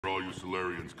all you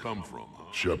Solarians come from,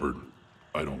 huh? Shepard,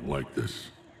 I don't like this.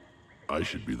 I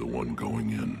should be the one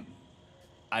going in.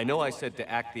 I know I said to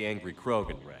act the angry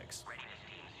Krogan, Wrex.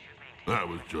 That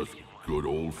was just good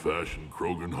old-fashioned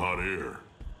Krogan hot air.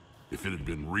 If it had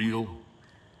been real,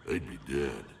 they'd be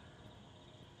dead.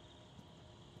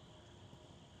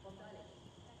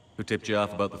 Who tipped you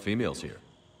off about the females here?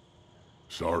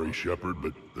 Sorry, Shepard,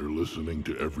 but they're listening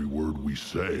to every word we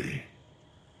say.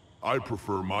 I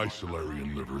prefer my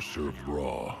Solarian liver served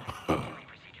raw.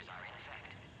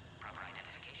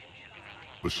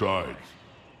 Besides,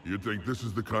 you'd think this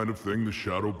is the kind of thing the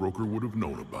Shadow Broker would have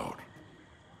known about.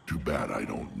 Too bad I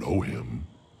don't know him.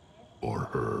 Or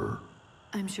her.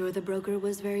 I'm sure the broker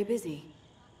was very busy.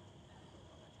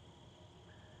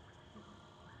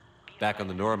 Back on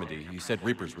the Normandy, you said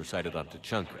Reapers were sighted on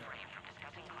Tuchanka.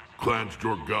 Clans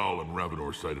Jorgal and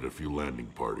Ravenor sighted a few landing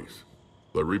parties.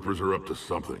 The Reapers are up to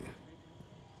something.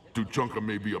 Tuchanka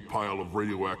may be a pile of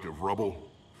radioactive rubble,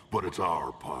 but it's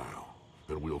our pile.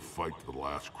 And we'll fight to the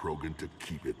last Krogan to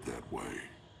keep it that way.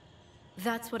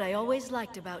 That's what I always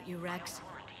liked about you, Wrex.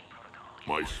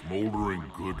 My smoldering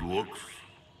good looks?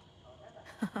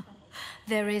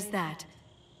 There is that.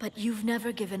 But you've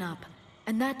never given up.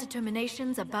 And that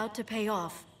determination's about to pay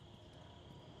off.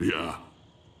 Yeah.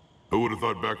 Who would have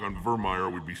thought back on Vermeer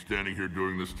we'd be standing here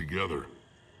doing this together?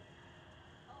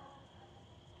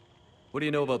 What do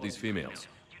you know about these females?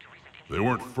 They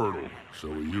weren't fertile, so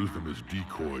we used them as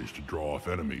decoys to draw off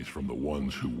enemies from the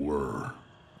ones who were.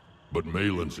 But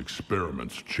Malin's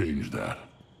experiments changed that.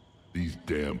 These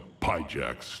damn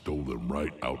Pyjaks stole them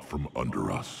right out from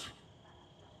under us.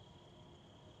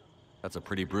 That's a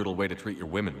pretty brutal way to treat your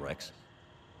women, Wrex.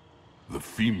 The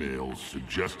females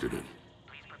suggested it.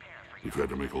 We've had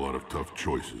to make a lot of tough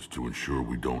choices to ensure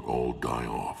we don't all die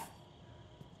off.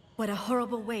 What a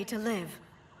horrible way to live.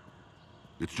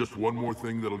 It's just one more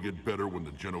thing that'll get better when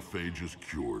the genophage is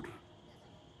cured.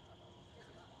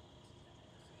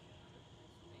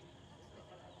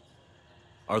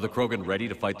 Are the Krogan ready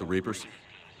to fight the Reapers?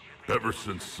 Ever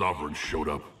since Sovereign showed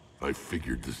up, I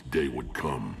figured this day would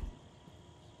come.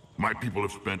 My people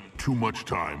have spent too much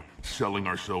time selling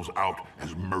ourselves out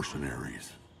as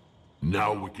mercenaries.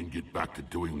 Now we can get back to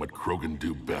doing what Krogan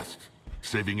do best,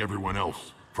 saving everyone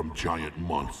else from giant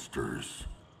monsters.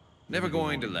 Never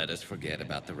going to let us forget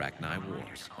about the Rachni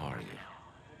Wars, are you?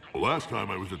 The last time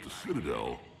I was at the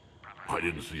Citadel, I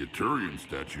didn't see a Turian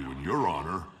statue in your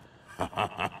honor.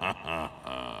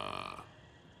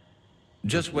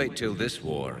 Just wait till this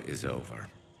war is over.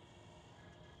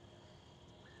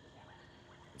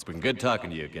 It's been good talking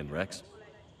to you again, Wrex.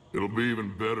 It'll be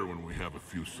even better when we have a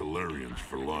few Solarians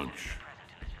for lunch.